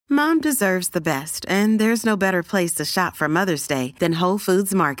Mom deserves the best, and there's no better place to shop for Mother's Day than Whole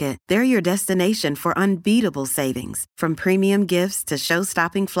Foods Market. They're your destination for unbeatable savings, from premium gifts to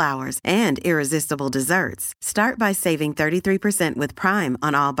show-stopping flowers and irresistible desserts. Start by saving 33% with Prime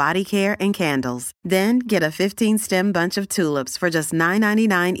on all body care and candles. Then get a 15-stem bunch of tulips for just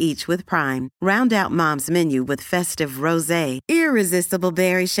 $9.99 each with Prime. Round out Mom's menu with festive rosé, irresistible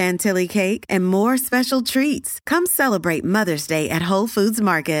berry chantilly cake, and more special treats. Come celebrate Mother's Day at Whole Foods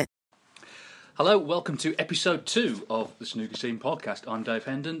Market. Hello, welcome to episode 2 of the Snooker Scene podcast. I'm Dave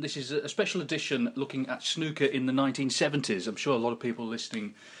Hendon. This is a special edition looking at snooker in the 1970s. I'm sure a lot of people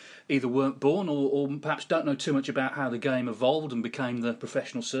listening either weren't born or perhaps don't know too much about how the game evolved and became the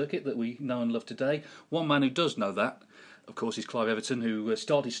professional circuit that we know and love today. One man who does know that, of course, is Clive Everton, who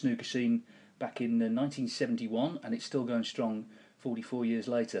started Snooker Scene back in 1971, and it's still going strong 44 years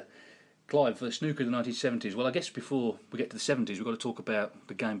later. Clive, snooker in the 1970s. Well, I guess before we get to the 70s, we've got to talk about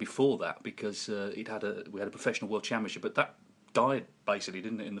the game before that, because we had a professional world championship, but that died basically,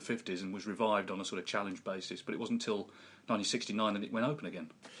 didn't it, in the 50s, and was revived on a sort of challenge basis. But it wasn't until 1969 that it went open again.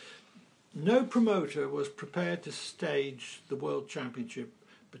 No promoter was prepared to stage the world championship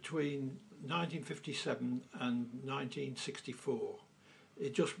between 1957 and 1964.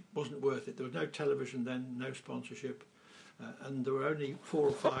 It just wasn't worth it. There was no television then, no sponsorship. And there were only 4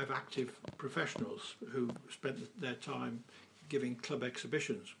 or 5 active professionals who spent their time giving club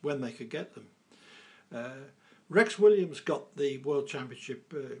exhibitions when they could get them. Rex Williams got the World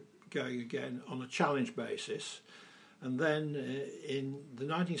Championship going again on a challenge basis, and then in the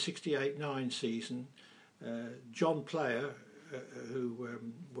 1968-9 season, John Player, who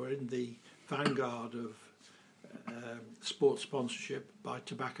were in the vanguard of sports sponsorship by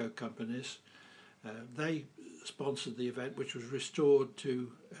tobacco companies, they sponsored the event, which was restored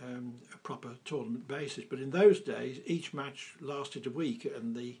to a proper tournament basis. But in those days, each match lasted a week,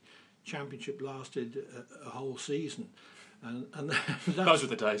 and the championship lasted a whole season. And those were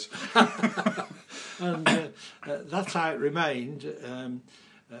the days. And that's how it remained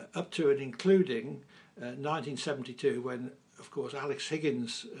up to and including 1972, when, of course, Alex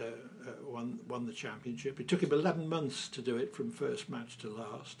Higgins won the championship. It took him 11 months to do it from first match to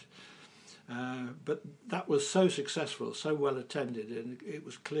last. But that was so successful, so well attended, and it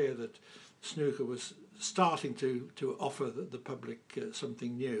was clear that snooker was starting to offer the public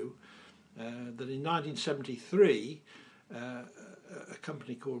something new. That in 1973, a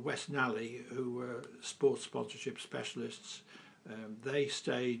company called West Nally, who were sports sponsorship specialists, they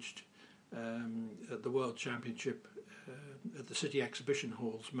staged the World Championship at the City Exhibition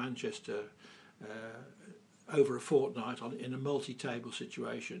Halls, Manchester, over a fortnight in a multi-table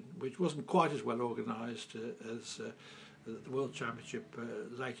situation, which wasn't quite as well organised as the World Championship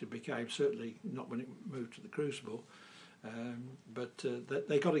later became, certainly not when it moved to the Crucible. But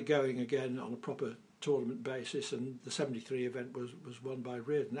they got it going again on a proper tournament basis, and the 73 event was won by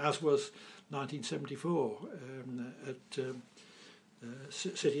Reardon, as was 1974 at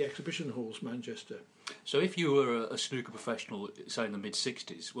City Exhibition Halls, Manchester. So if you were a snooker professional, say in the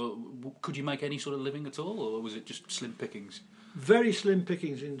mid-60s, well, could you make any sort of living at all, or was it just slim pickings? Very slim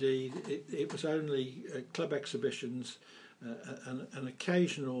pickings indeed. It was only club exhibitions, an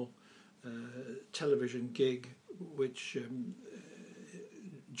occasional television gig, which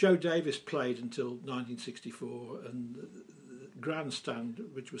Joe Davis played until 1964, and Grandstand,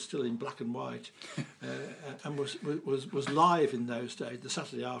 which was still in black and white, and was live in those days. The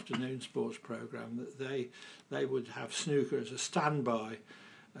Saturday afternoon sports programme, that they would have snooker as a standby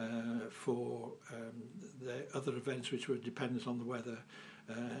for their other events which were dependent on the weather,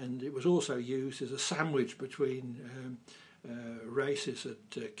 and it was also used as a sandwich between races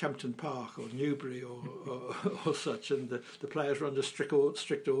at Kempton Park or Newbury or such, and the players were under strict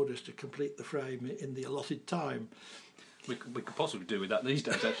orders to complete the frame in the allotted time. We could possibly do with that these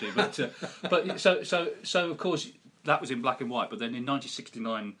days, actually. But so of course that was in black and white. But then in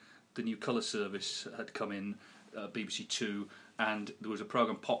 1969, the new colour service had come in, BBC Two, and there was a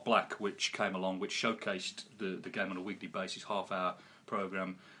programme, Pot Black, which came along, which showcased the game on a weekly basis, half-hour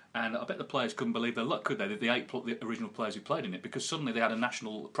programme. And I bet the players couldn't believe their luck, could they? The original players who played in it, because suddenly they had a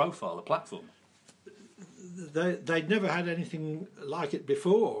national profile, a platform. They'd never had anything like it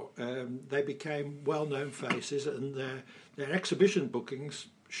before. They became well-known faces, and their exhibition bookings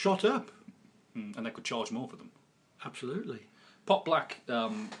shot up. And they could charge more for them. Absolutely. Pot Black,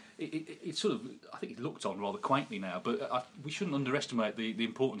 it sort of, I think, it looked on rather quaintly now, but we shouldn't underestimate the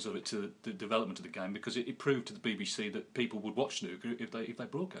importance of it to the development of the game, because it proved to the BBC that people would watch snooker if they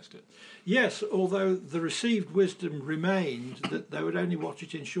broadcast it. Yes, although the received wisdom remained that they would only watch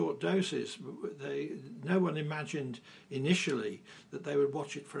it in short doses. No one imagined initially that they would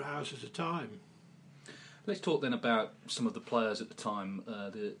watch it for hours at a time. Let's talk then about some of the players at the time,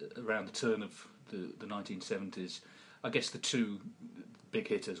 around the turn of the 1970s. I guess the two big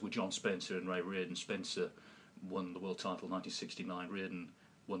hitters were John Spencer and Ray Reardon. Spencer won the world title in 1969. Reardon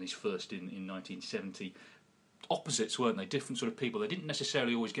won his first in 1970. Opposites, weren't they? Different sort of people. They didn't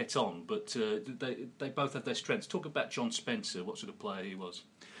necessarily always get on, but they both had their strengths. Talk about John Spencer, what sort of player he was.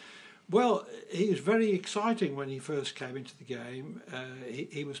 Well, he was very exciting when he first came into the game.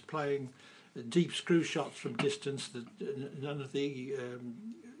 He was playing deep screw shots from distance that none of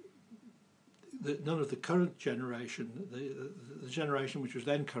the current generation, the generation which was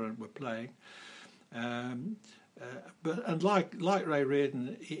then current, were playing. But like Ray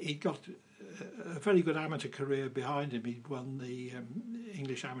Reardon, he got a very good amateur career behind him. He'd won the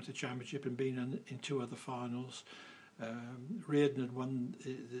English Amateur Championship and been in two other finals. Reardon had won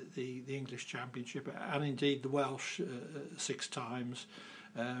the English Championship and indeed the Welsh 6 times.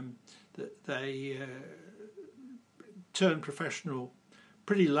 They turned professional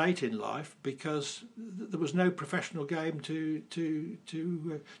pretty late in life because there was no professional game to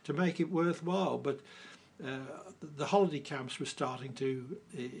make it worthwhile. But the holiday camps were starting to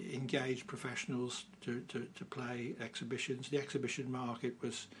engage professionals to play exhibitions. The exhibition market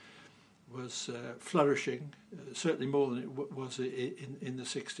was flourishing, certainly more than it was in the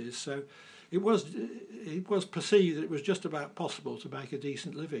 60s. So it was perceived that it was just about possible to make a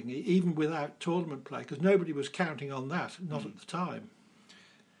decent living, even without tournament play, because nobody was counting on that, not at the time.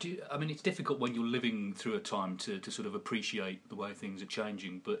 It's difficult when you're living through a time to sort of appreciate the way things are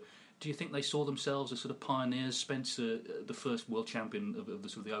changing, but do you think they saw themselves as sort of pioneers? Spencer, the first world champion of the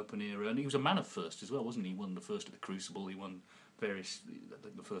sort of the Open era, and he was a man of first as well, wasn't he? He won the first at the Crucible, he won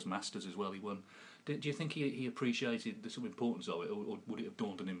the first Masters as well, he won. Do you think he appreciated the sort of importance of it, or would it have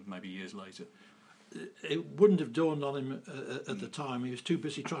dawned on him maybe years later? It wouldn't have dawned on him at the time. He was too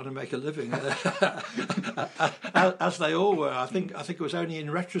busy trying to make a living, as they all were. I think it was only in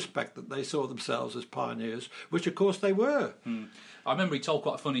retrospect that they saw themselves as pioneers, which of course they were. I remember he told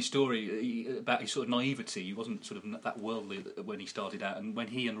quite a funny story about his sort of naivety. He wasn't sort of that worldly when he started out, and when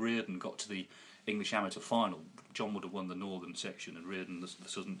he and Reardon got to the English Amateur final, John would have won the northern section and Reardon the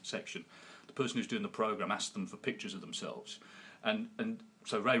southern section. The person who's doing the programme asked them for pictures of themselves, and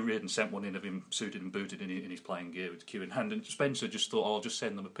so Ray Reardon sent one in of him suited and booted in his playing gear with the cue in hand, and Spencer just thought, I'll just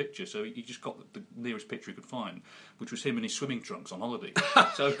send them a picture. So he just got the nearest picture he could find, which was him in his swimming trunks on holiday.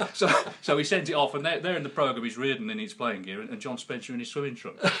 so he sent it off, and there in the programme is Reardon in his playing gear and John Spencer in his swimming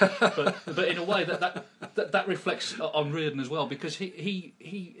trunks. But in a way that reflects on Reardon as well, because he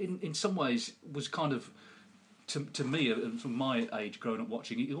in some ways was kind of, to me, from my age growing up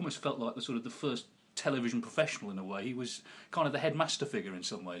watching, he almost felt like the first television professional in a way. He was kind of the headmaster figure in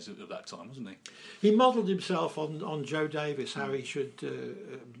some ways of that time, wasn't he? He modelled himself on Joe Davis, how he should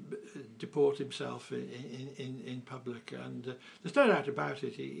deport himself in public, and there's no doubt about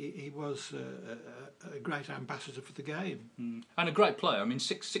it. He was a great ambassador for the game, and a great player. I mean,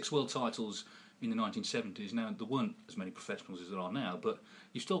 six world titles in the 1970s. Now there weren't as many professionals as there are now, but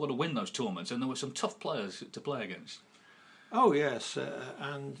you've still got to win those tournaments, and there were some tough players to play against. Oh yes,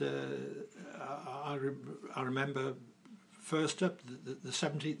 and I remember first up the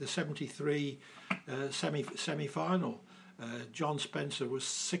 73 semi-final. John Spencer was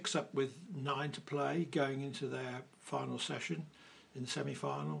 6 up with 9 to play going into their final session in the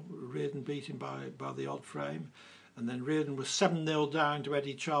semi-final. Reardon beat him by the odd frame, and then Reardon was 7-0 down to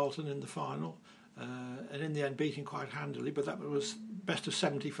Eddie Charlton in the final, and in the end beat him quite handily. But that was best of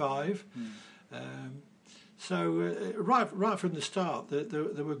 75. So right from the start,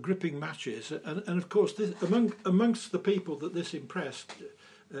 there were gripping matches, and of course, amongst the people that this impressed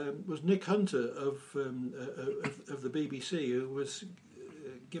was Nick Hunter of the BBC, who was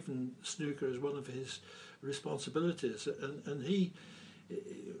given snooker as one of his responsibilities, and he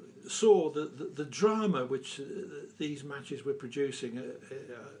saw the drama which these matches were producing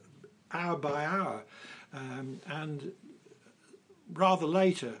hour by hour, and rather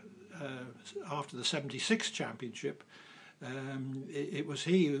later. After the 76 championship, it was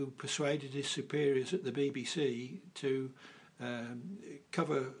he who persuaded his superiors at the BBC to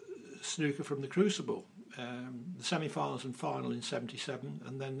cover snooker from the Crucible, the semi-finals and final in 77,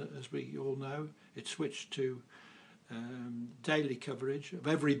 and then, as we all know, it switched to daily coverage of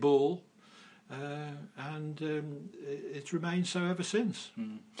every ball, and it's remained so ever since.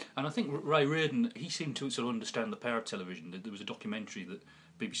 And I think Ray Reardon, he seemed to sort of understand the power of television. There was a documentary that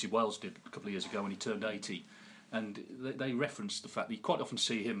BBC Wales did a couple of years ago when he turned 80, and they referenced the fact that you quite often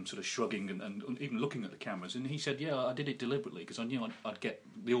see him sort of shrugging and even looking at the cameras, and he said, yeah, I did it deliberately because I knew I'd get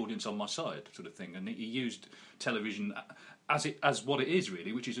the audience on my side, sort of thing. And he used television as what it is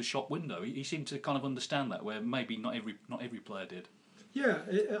really, which is a shop window. He seemed to kind of understand that, where maybe not every player did. Yeah,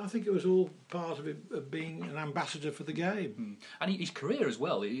 I think it was all part of him of being an ambassador for the game. And his career as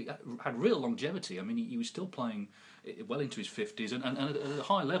well, he had real longevity. I mean, he was still playing well into his 50s and at a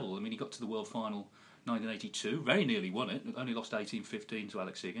high level. I mean, he got to the World Final 1982, very nearly won it, only lost 18-15 to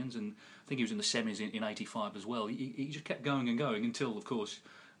Alex Higgins, and I think he was in the semis in 85 as well. He just kept going and going until, of course,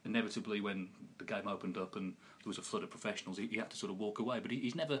 inevitably when the game opened up and there was a flood of professionals, he had to sort of walk away. But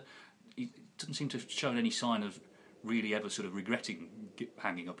he doesn't seem to have shown any sign of really ever sort of regretting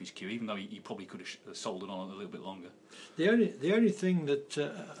hanging up his cue, even though he probably could have sold it on a little bit longer. The only thing that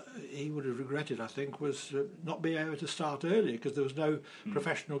he would have regretted, I think, was not being able to start earlier, because there was no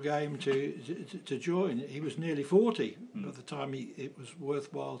professional game to join. He was nearly 40 by the time it was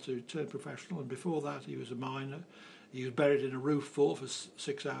worthwhile to turn professional, and before that he was a minor. He was buried in a roof for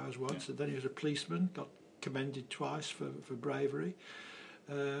 6 hours once, and then he was a policeman, got commended twice for bravery.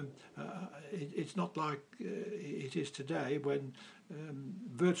 It's not like it is today, when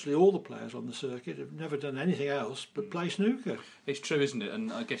virtually all the players on the circuit have never done anything else but play snooker. It's true, isn't it?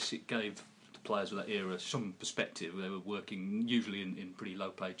 And I guess it gave the players of that era some perspective. They were working usually in pretty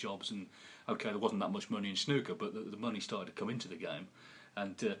low-paid jobs, and okay, there wasn't that much money in snooker, but the money started to come into the game,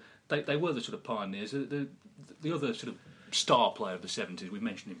 and they were the sort of pioneers. The other sort of star player of the 70s, we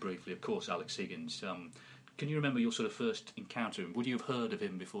mentioned him briefly, of course, Alex Higgins. Can you remember your sort of first encounter with him? Would you have heard of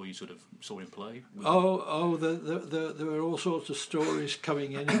him before you sort of saw him play? There were all sorts of stories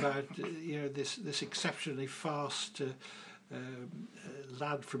coming in about this exceptionally fast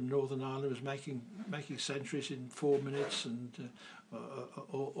lad from Northern Ireland was making centuries in 4 minutes, and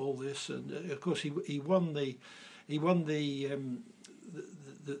all this, and of course he won the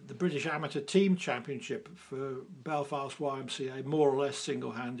British Amateur Team Championship for Belfast YMCA more or less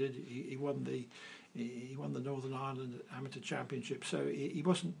single-handed. He won the Northern Ireland Amateur Championship, so he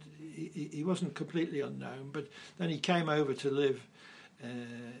wasn't completely unknown. But then he came over to live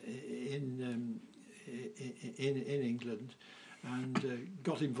in England and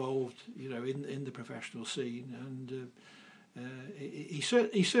got involved, in the professional scene. And he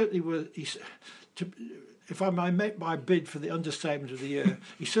certainly was. If I may make my bid for the understatement of the year,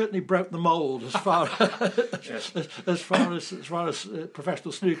 he certainly broke the mould as far as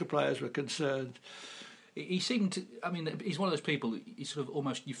professional snooker players were concerned. He seemed to, I mean, he's one of those people, he sort of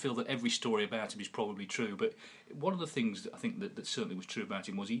almost, you feel that every story about him is probably true, but one of the things that I think that certainly was true about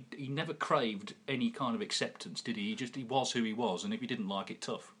him was he never craved any kind of acceptance, did he? He was who he was, and if he didn't like it,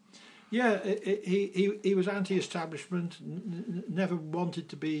 tough. Yeah, he was anti-establishment, never wanted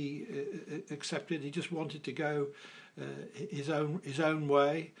to be accepted. He just wanted to go his own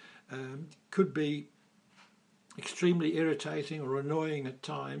way. Could be extremely irritating or annoying at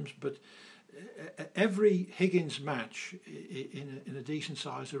times, but every Higgins match in a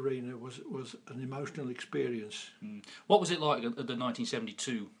decent-sized arena was an emotional experience. What was it like at the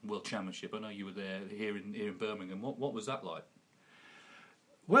 1972 World Championship? I know you were there here in Birmingham. What was that like?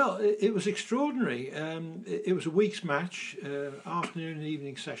 Well, it was extraordinary. It was a week's match, afternoon and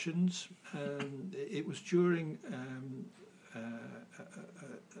evening sessions. It was during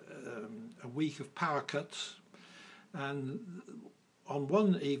a week of power cuts, and on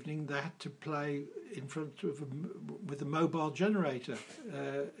one evening they had to play in front of with a mobile generator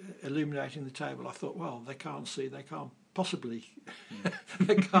illuminating the table. I thought, well, they can't see, they can't possibly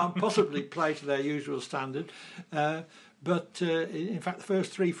play to their usual standard. But in fact, the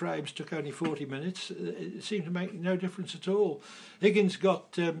first 3 frames took only 40 minutes. It seemed to make no difference at all. Higgins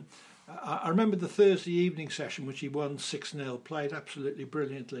got. I remember the Thursday evening session, which he won 6-0, played absolutely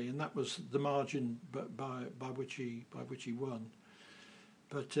brilliantly, and that was the margin by which he won.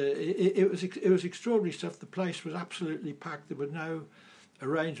 But it was extraordinary stuff. The place was absolutely packed. There were no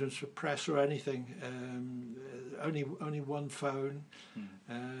arrangements for press or anything. Only one phone.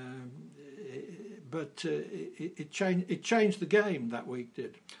 But it changed the game that week.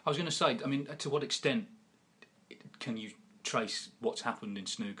 Did I was going to say? I mean, to what extent can you trace what's happened in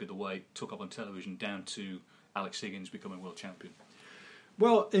snooker, the way it took up on television, down to Alex Higgins becoming world champion?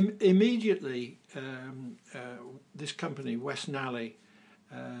 Well, immediately, this company, West Nally,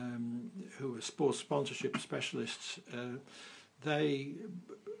 who were sports sponsorship specialists, they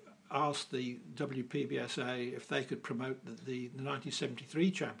asked the WPBSA if they could promote the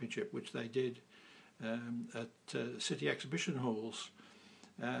 1973 championship, which they did at City Exhibition Halls.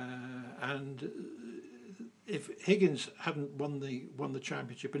 And if Higgins hadn't won the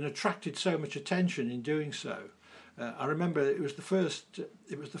championship and attracted so much attention in doing so, I remember it was the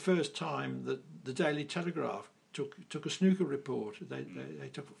first time that the Daily Telegraph took a snooker report. They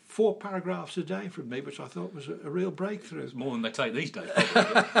took 4 paragraphs a day from me, which I thought was a real breakthrough. It's more than they take these days.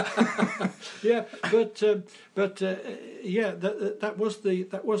 Yeah, that was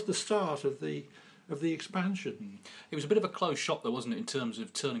the start of the expansion. It was a bit of a closed shop, though, wasn't it? In terms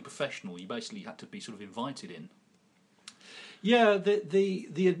of turning professional, you basically had to be sort of invited in. Yeah,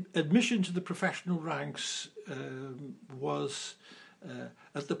 the admission to the professional ranks was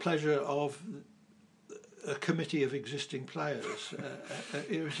at the pleasure of a committee of existing players.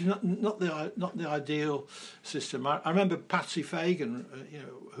 It was not the ideal system. I remember Patsy Fagan,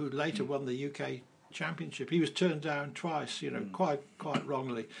 who later won the UK Championship. He was turned down twice, quite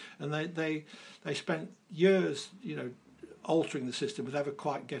wrongly, and they spent years, altering the system without ever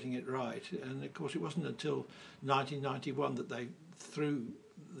quite getting it right. And of course, it wasn't until 1991 that they threw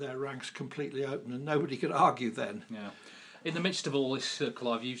their ranks completely open, and nobody could argue then. Yeah. In the midst of all this,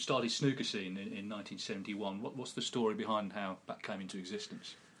 Clive, you started Snooker Scene in 1971. What's the story behind how that came into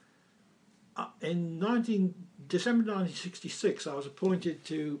existence? In December 1966, I was appointed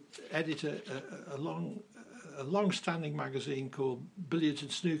to edit a long-standing magazine called Billiards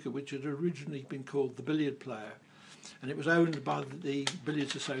and Snooker, which had originally been called The Billiard Player, and it was owned by the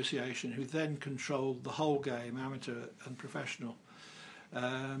Billiards Association, who then controlled the whole game, amateur and professional.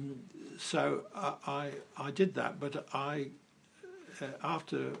 So I did that, but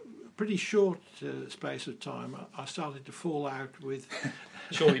after a pretty short space of time, I started to fall out with.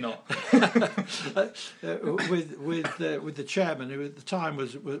 Surely not. with the chairman, who at the time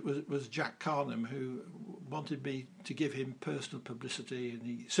was Jack Carnham, who wanted me to give him personal publicity, and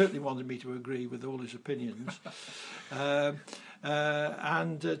he certainly wanted me to agree with all his opinions.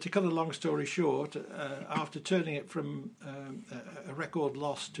 And to cut a long story short, after turning it from a record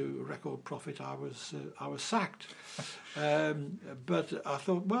loss to a record profit, I was sacked. But I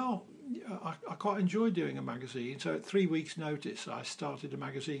thought, well, I quite enjoy doing a magazine, so at 3 weeks' notice I started a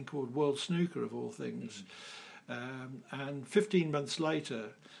magazine called World Snooker, of all things. And 15 months later,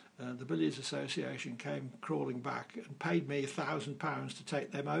 the Billiards Association came crawling back and paid me £1,000 to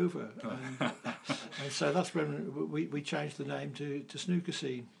take them over. And so that's when we changed the name to Snooker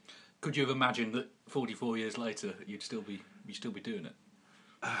Scene. Could you have imagined that 44 years later you'd still be doing it?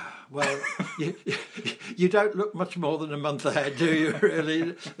 Well, you don't look much more than a month ahead, do you?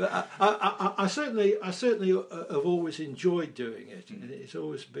 Really? I certainly have always enjoyed doing it. It's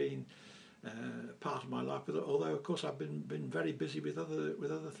always been part of my life. Although, of course, I've been very busy with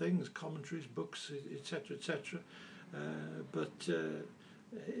other things, commentaries, books, etc., etc. But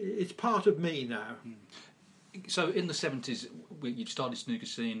it's part of me now. So, in the 70s, you started Snooker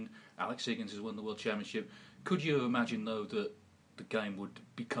Scene. Alex Higgins has won the World Championship. Could you imagine, though, that the game would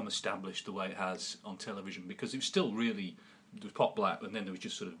become established the way it has on television? Because it was still really, there was pot black, and then there was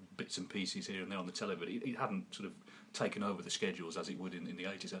just sort of bits and pieces here and there on the television. It hadn't sort of taken over the schedules as it would in the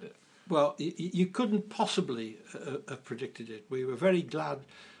 80s, had it? Well, you couldn't possibly have predicted it. We were very glad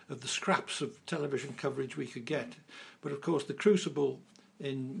of the scraps of television coverage we could get. But of course, the crucible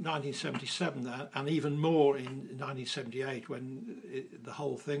in 1977 and even more in 1978, when the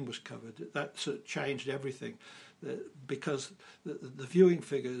whole thing was covered, that sort of changed everything. Because the viewing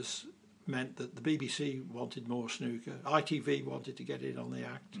figures meant that the BBC wanted more snooker, ITV wanted to get in on the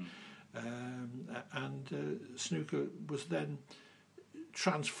act, and snooker was then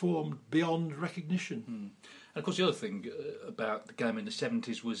transformed beyond recognition. And of course, the other thing about the game in the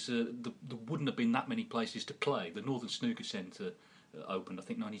 70s was there wouldn't have been that many places to play. The Northern Snooker Centre opened, I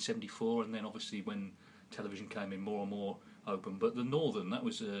think, 1974, and then obviously when television came in, more and more open. But the Northern, that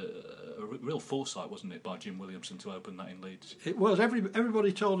was a real foresight, wasn't it, by Jim Williamson to open that in Leeds? It was.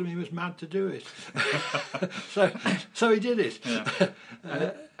 Everybody told him he was mad to do it. so he did it. Yeah.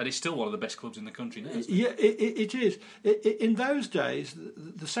 And it's still one of the best clubs in the country now, isn't it? Yeah, it is. In those days,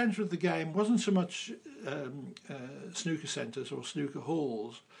 the centre of the game wasn't so much snooker centres or snooker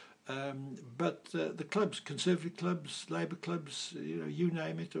halls, but the clubs, Conservative clubs, Labour clubs, you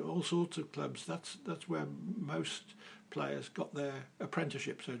name it, all sorts of clubs. That's where most players got their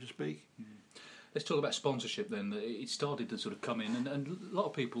apprenticeship, so to speak. Let's talk about sponsorship then. It started to sort of come in, and a lot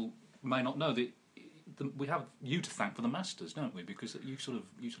of people may not know that we have you to thank for the Masters, don't we? Because you sort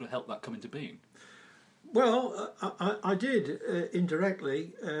of helped that come into being. Well, I did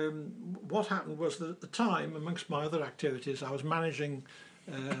indirectly. What happened was that at the time, amongst my other activities, I was managing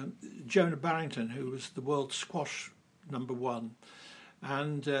Jonah Barrington, who was the world squash #1,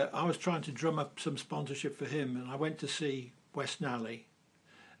 and I was trying to drum up some sponsorship for him, and I went to see West Nally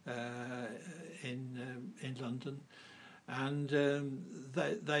in London, and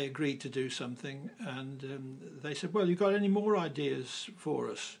they agreed to do something, and they said, "Well, you got any more ideas for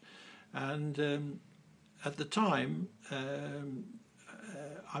us?" And at the time,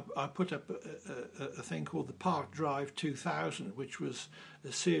 I put up a thing called the Park Drive 2000, which was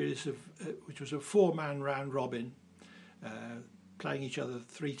a series of which was a 4-man round robin, playing each other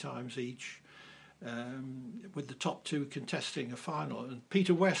 3 times each, with the top 2 contesting a final. And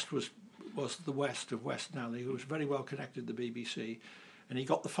Peter West was the West of West Nally, who was very well connected to the BBC, and he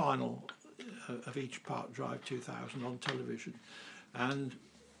got the final of each Park Drive 2000 on television. And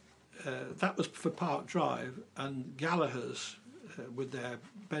that was for Park Drive, and Gallagher's, with their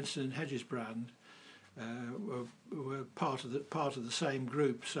Benson and Hedges brand, were part of the same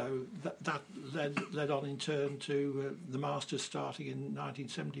group. So that led on in turn to the Masters starting in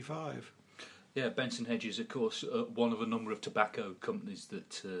 1975. Yeah, Benson Hedges, of course, one of a number of tobacco companies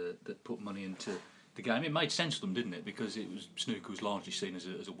that put money into the game. It made sense to them, didn't it? Because snooker was largely seen as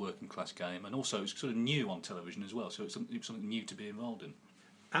a working class game, and also it was sort of new on television as well. So it was something new to be involved in.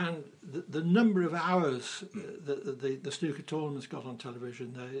 And the number of hours that the snooker tournaments got on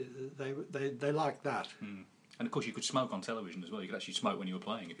television, they liked that. Mm. And of course, you could smoke on television as well. You could actually smoke when you were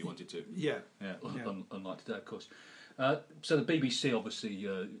playing if you wanted to. Yeah. Unlike today, of course. So the BBC, obviously,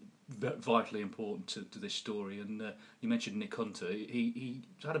 vitally important to this story. And you mentioned Nick Hunter. He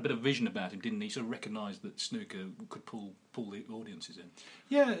had a bit of vision about him, didn't he? He sort of recognised that snooker could pull the audiences in.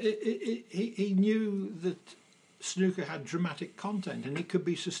 Yeah, he knew that snooker had dramatic content, and it could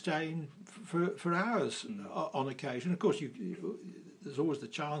be sustained for hours on occasion. Of course, there's always the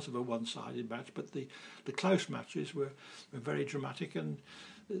chance of a one-sided match, but the close matches were very dramatic, and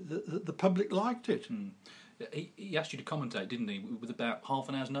the public liked it. He asked you to commentate, didn't he, with about half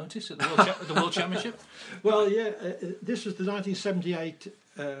an hour's notice at the World Championship? Well, yeah, this was the 1978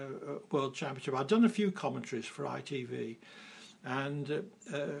 World Championship. I'd done a few commentaries for ITV, and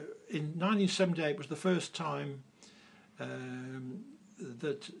in 1978 was the first time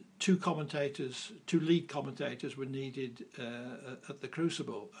that 2 lead commentators were needed at the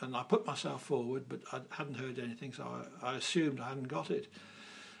Crucible, and I put myself forward, but I hadn't heard anything, so I assumed I hadn't got it.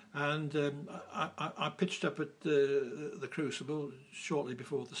 And I pitched up at the Crucible shortly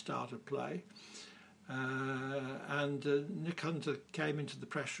before the start of play, and Nick Hunter came into the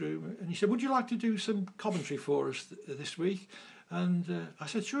press room, and he said, "Would you like to do some commentary for us this week?" And I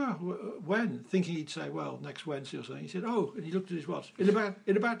said, "Sure, when?" Thinking he'd say, "Well, next Wednesday or something." He said, "Oh," and he looked at his watch, in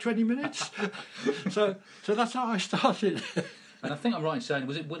about 20 minutes. so that's how I started. And I think I'm right in saying,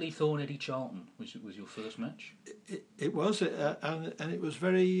 was it Willie Thorne, Eddie Charlton was your first match? It was, and it was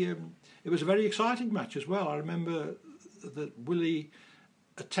it was a very exciting match as well. I remember that Willie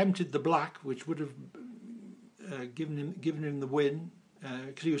attempted the black, which would have given him the win,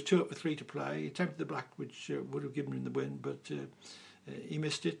 because he was 2 up with 3 to play. He attempted the black, which would have given him the win, but he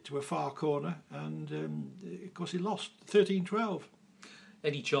missed it to a far corner, and of course he lost 13-12.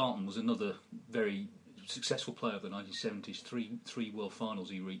 Eddie Charlton was another very successful player of the 1970s. Three world finals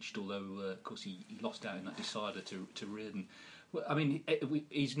he reached, although of course he lost out in that decider to Reardon. Well, I mean,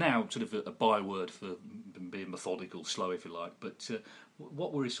 he's now sort of a byword for being methodical, slow if you like, but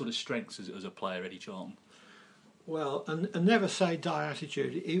what were his sort of strengths as a player, Eddie Charlton? Well, a never say die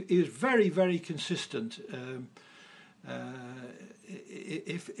attitude. He was very, very consistent.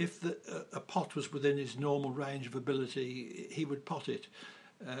 If a pot was within his normal range of ability, he would pot it.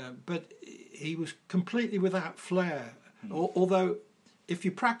 But he was completely without flair. Although, if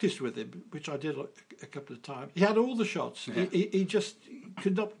you practiced with him, which I did a couple of times, he had all the shots. Yeah. He just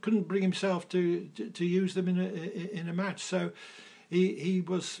couldn't bring himself to use them in a match. So he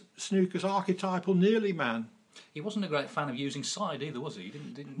was snooker's archetypal nearly man. He wasn't a great fan of using side either, was he? He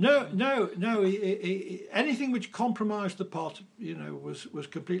didn't. No. He, anything which compromised the pot, was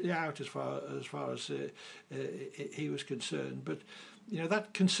completely out as far as he was concerned. But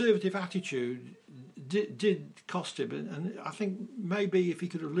that conservative attitude did cost him, and I think maybe if he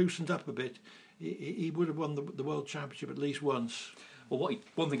could have loosened up a bit, he would have won the World Championship at least once. Well,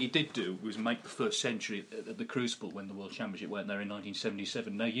 one thing he did do was make the first century at the Crucible when the World Championship went there in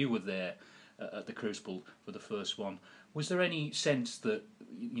 1977. Now, you were there at the Crucible for the first one. Was there any sense that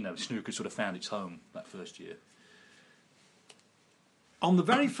snooker sort of found its home that first year? On the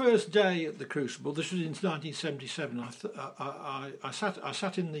very first day at the Crucible, this was in 1977, I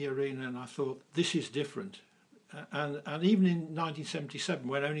sat in the arena and I thought, this is different. And even in 1977,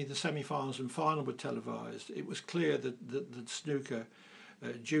 when only the semi-finals and final were televised, it was clear that snooker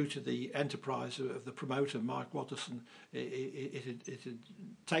due to the enterprise of the promoter, Mike Watterson, it had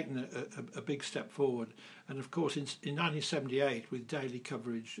taken a big step forward. And of course, in 1978, with daily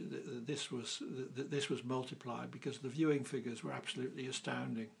coverage, this was multiplied because the viewing figures were absolutely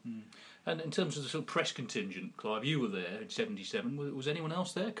astounding. Mm. And in terms of the sort of press contingent, Clive, you were there in '77. Was anyone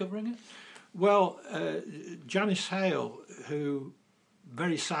else there covering it? Well, Janice Hale, who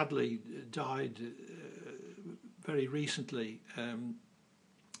very sadly died very recently,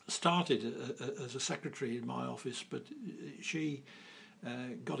 started as a secretary in my office, but she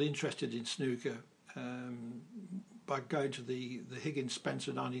got interested in snooker by going to the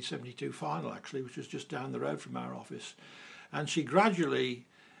Higgins-Spencer 1972 final, actually, which was just down the road from our office. And she gradually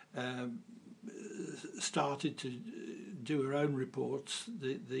started to do her own reports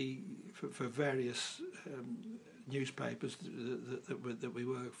for various newspapers that we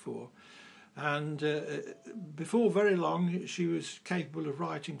worked for. And before very long, she was capable of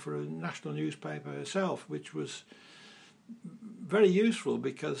writing for a national newspaper herself, which was very useful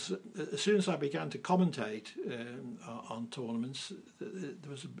because as soon as I began to commentate on tournaments,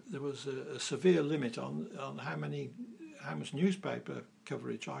 there was a severe limit on how much newspaper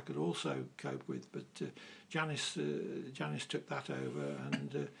coverage I could also cope with. But Janice took that over,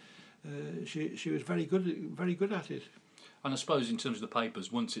 and she was very good at it. And I suppose in terms of the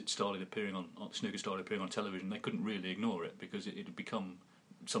papers, once it started appearing snooker started appearing on television, they couldn't really ignore it because it had become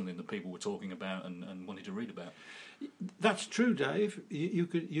something that people were talking about and wanted to read about. That's true, Dave. You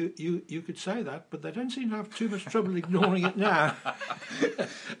could say that, but they don't seem to have too much trouble ignoring it now.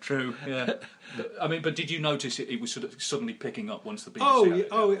 True, yeah. I mean, but did you notice it was sort of suddenly picking up once the BBC?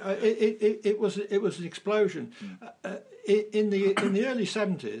 It was an explosion. In the early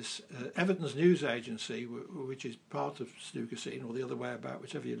 70s, Everton's news agency, which is part of snooker scene, or the other way about,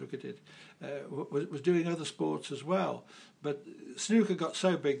 whichever you look at it, was doing other sports as well. But snooker got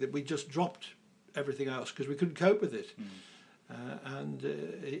so big that we just dropped everything else because we couldn't cope with it. And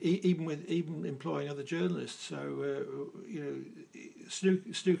even employing other journalists, so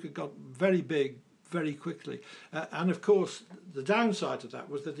snooker got very big very quickly, and of course the downside to that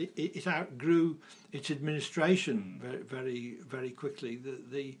was that it outgrew its administration very very quickly.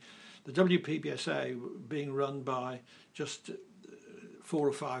 The WPBSA being run by just 4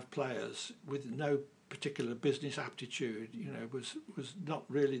 or 5 players with no particular business aptitude, was not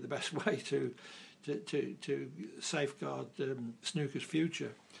really the best way to safeguard snooker's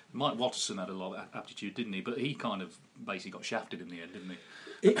future. Mike Watterson had a lot of aptitude, didn't he? But he kind of basically got shafted in the end, didn't he?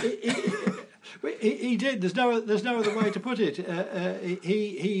 He did. There's no other way to put it.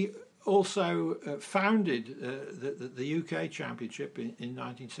 He also founded the UK Championship in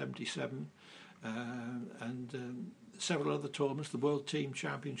 1977, and several other tournaments, the World Team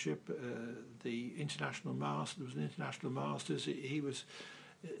Championship, the International Masters. There was an International Masters. He was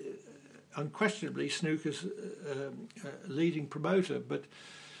unquestionably snooker's leading promoter, but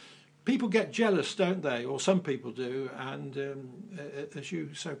people get jealous, don't they? Or some people do, and as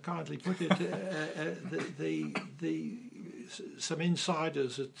you so kindly put it, some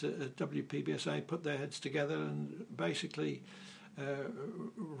insiders at WPBSA put their heads together and basically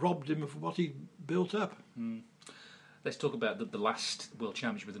robbed him of what he built up. Let's talk about the last World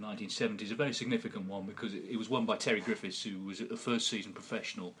Championship of the 1970s, a very significant one because it was won by Terry Griffiths, who was a first season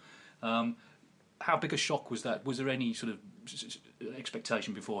professional. How big a shock was that? Was there any sort of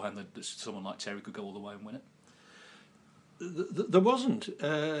expectation beforehand that someone like Terry could go all the way and win it? There wasn't.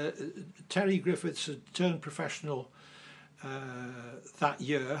 Terry Griffiths had turned professional that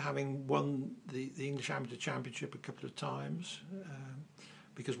year, having won the English Amateur Championship a couple of times,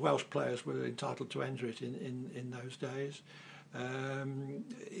 because Welsh players were entitled to enter it in those days.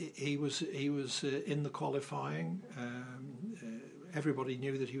 He was in the qualifying. Everybody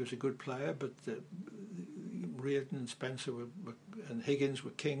knew that he was a good player, but Reardon and Spencer and Higgins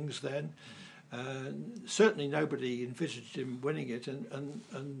were kings then. Certainly nobody envisaged him winning it,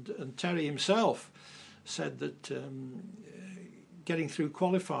 and Terry himself said that getting through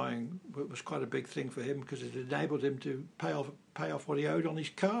qualifying was quite a big thing for him because it enabled him to pay off what he owed on his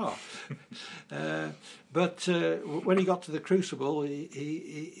car. But when he got to the Crucible,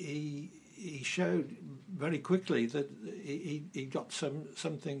 he showed very quickly that he got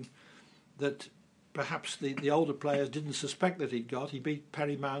something that perhaps the older players didn't suspect that he'd got. He beat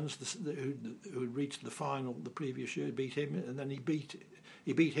Perry Mans, who had reached the final the previous year, beat him, and then he beat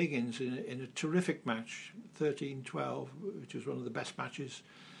Higgins in a terrific match, 13-12, which was one of the best matches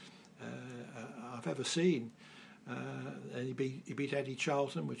I've ever seen. And he beat Eddie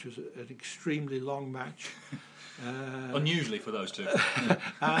Charlton, which was an extremely long match. Unusually for those two.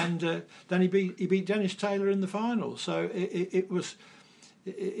 And then he beat Dennis Taylor in the final. So it was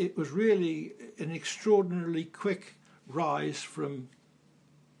it was really an extraordinarily quick rise from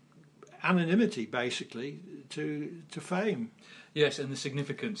anonymity, basically, to fame. Yes, and the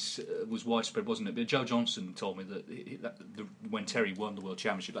significance was widespread, wasn't it? But Joe Johnson told me that when Terry won the World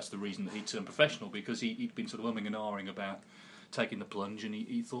Championship, that's the reason that he turned professional, because he'd been sort of umming and ahhing about taking the plunge, and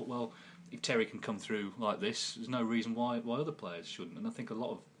he thought, well, if Terry can come through like this, there's no reason why other players shouldn't. And I think a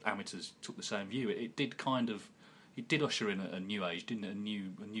lot of amateurs took the same view. It did usher in a new age, didn't it? A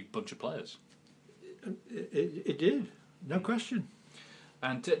new bunch of players. It did, no question.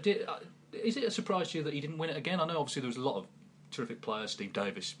 And is it a surprise to you that he didn't win it again? I know obviously there was a lot of terrific players, Steve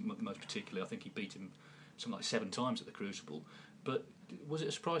Davis most particularly. I think he beat him something like 7 times at the Crucible. But was it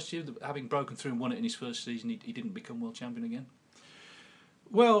a surprise to you that having broken through and won it in his first season, he didn't become world champion again?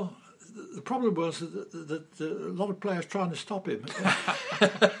 Well, the problem was that a lot of players trying to stop him.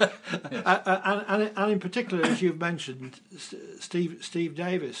 and in particular, as you've mentioned, Steve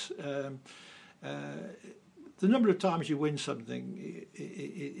Davis. The number of times you win something,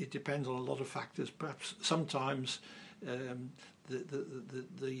 it depends on a lot of factors. Perhaps sometimes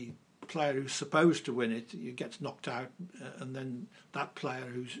the player who's supposed to win it gets knocked out, and then that player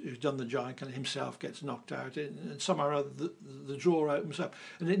who's done the job himself gets knocked out, and somehow or other the draw opens up.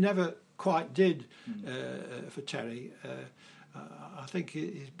 And it never quite did for Terry. I think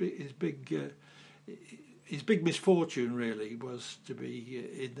his big misfortune really was to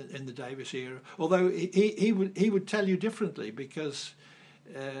be in the Davis era. Although he would tell you differently, because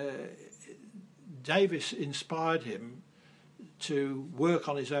Davis inspired him to work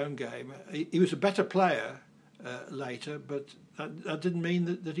on his own game. He was a better player later, but that didn't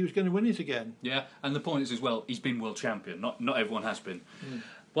mean that he was going to win it again. Yeah, and the point is as well, he's been world champion. Not everyone has been.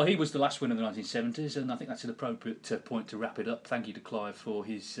 Well, he was the last winner of the 1970s, and I think that's an appropriate point to wrap it up. Thank you to Clive for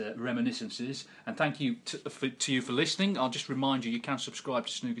his reminiscences, and thank you to you for listening. I'll just remind you can subscribe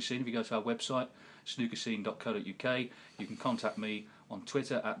to Snooker Scene if you go to our website, snookerscene.co.uk. You can contact me on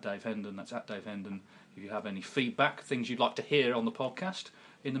Twitter @Dave Hendon, that's @Dave Hendon, if you have any feedback, things you'd like to hear on the podcast.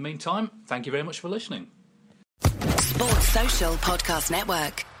 In the meantime, thank you very much for listening. Sports Social Podcast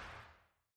Network.